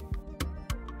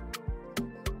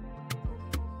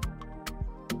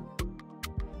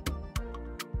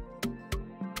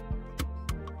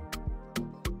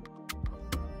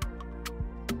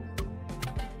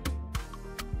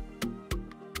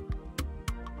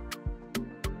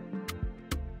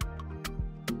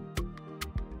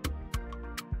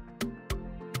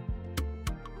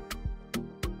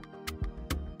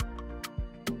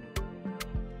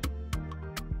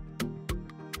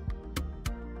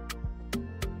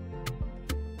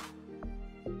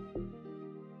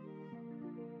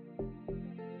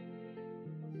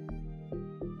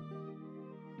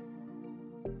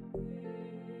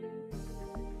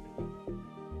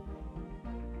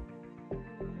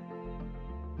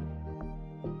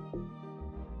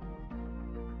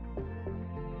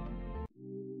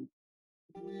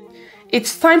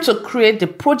 It's time to create the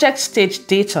project stage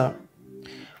data.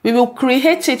 We will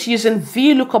create it using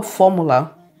VLOOKUP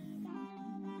formula.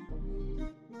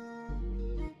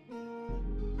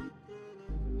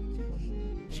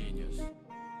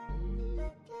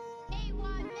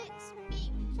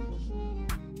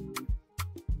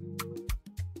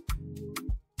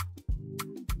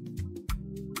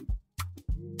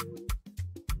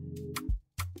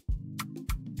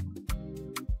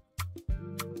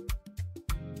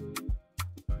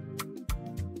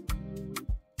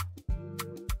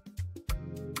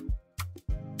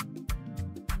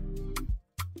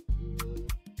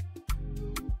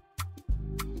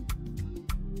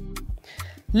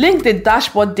 Link the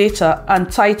dashboard data and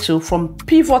title from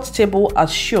pivot table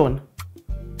as shown.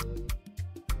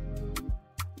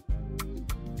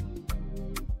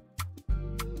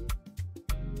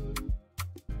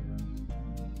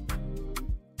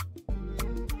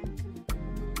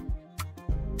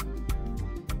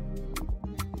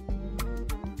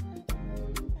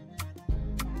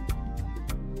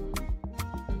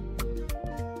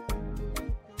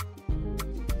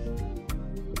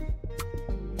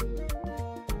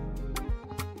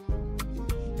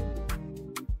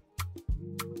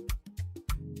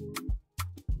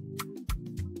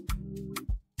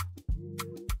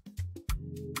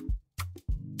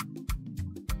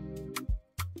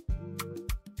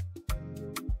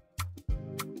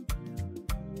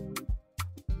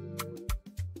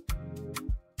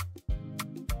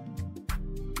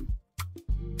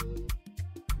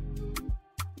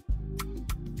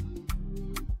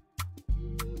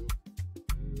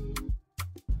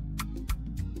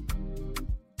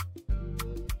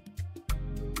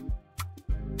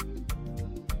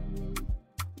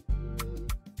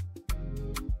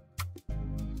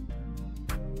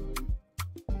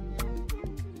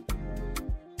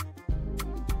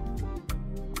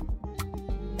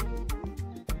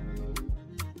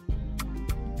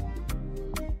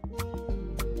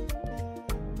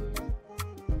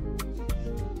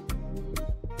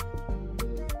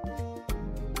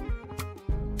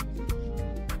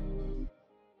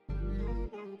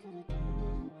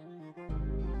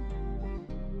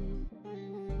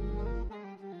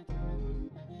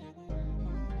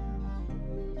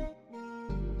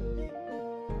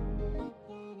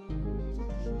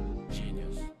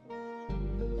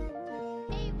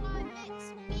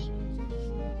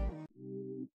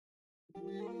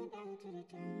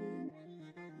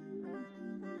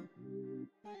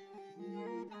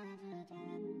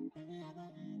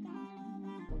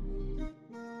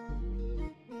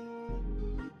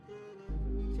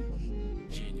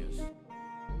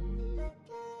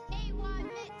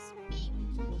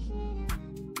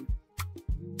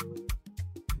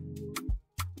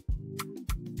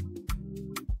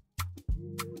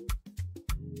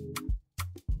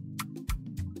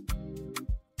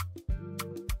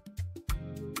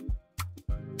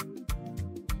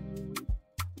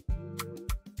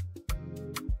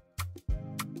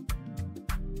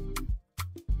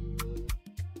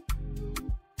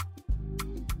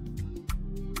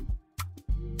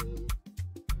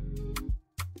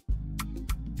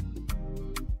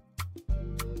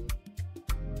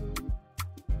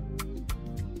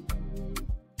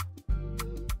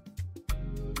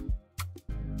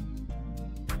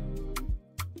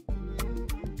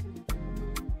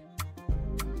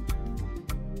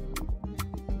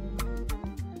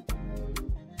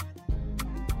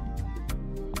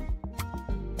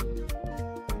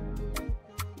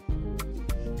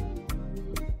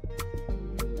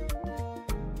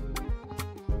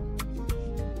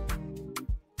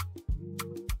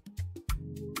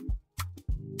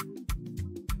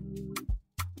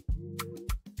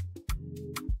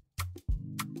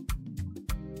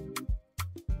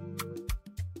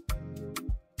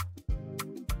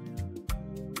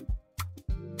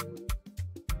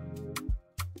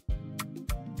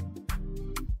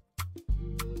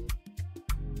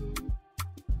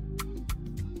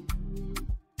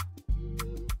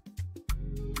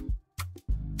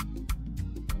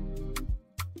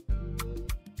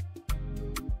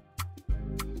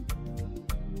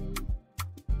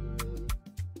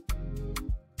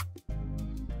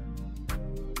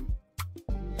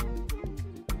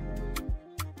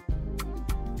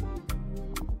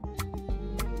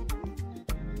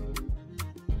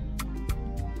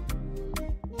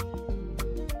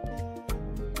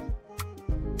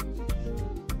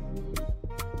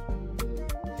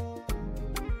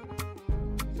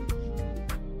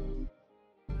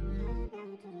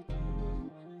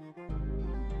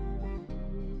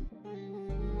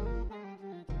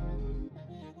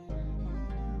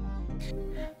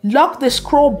 Lock the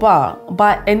scroll bar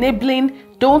by enabling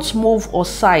don't move or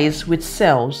size with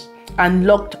cells and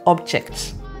locked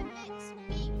objects.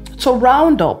 To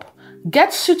round up,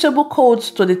 get suitable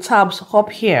codes to the tabs up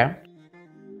here.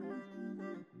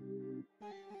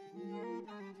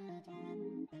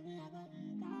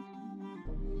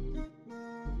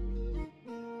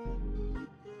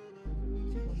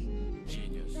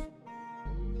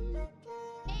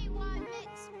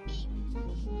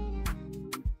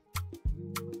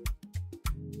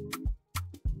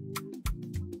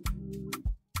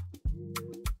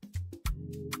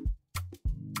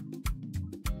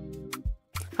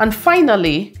 And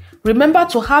finally, remember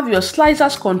to have your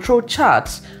slicers control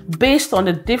charts based on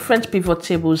the different pivot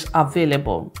tables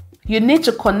available. You need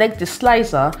to connect the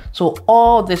slicer to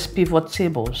all these pivot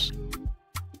tables.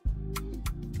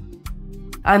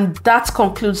 And that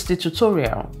concludes the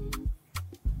tutorial.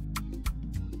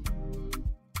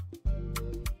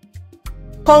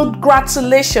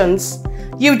 Congratulations!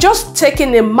 You've just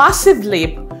taken a massive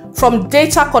leap from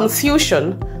data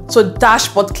confusion to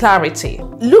dashboard clarity.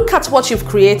 Look at what you've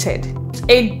created.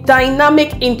 A dynamic,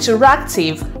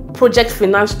 interactive project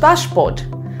finance dashboard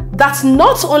that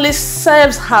not only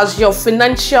serves as your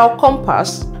financial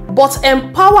compass, but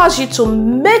empowers you to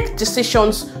make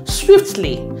decisions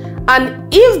swiftly. And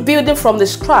if building from the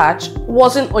scratch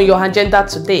wasn't on your agenda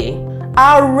today,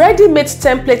 our ready-made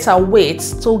templates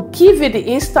awaits to give you the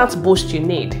instant boost you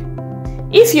need.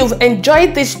 If you've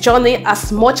enjoyed this journey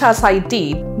as much as I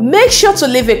did, make sure to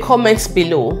leave a comment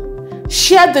below,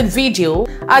 share the video,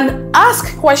 and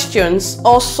ask questions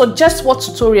or suggest what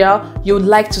tutorial you'd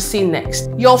like to see next.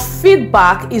 Your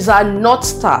feedback is our North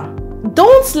Star.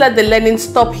 Don't let the learning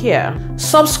stop here.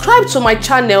 Subscribe to my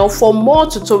channel for more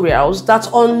tutorials that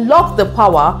unlock the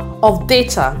power of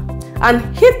data,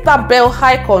 and hit that bell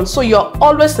icon so you're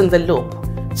always in the loop.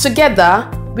 Together,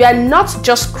 we are not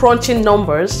just crunching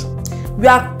numbers, we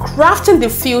are crafting the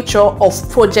future of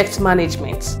project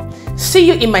management. See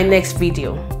you in my next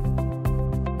video.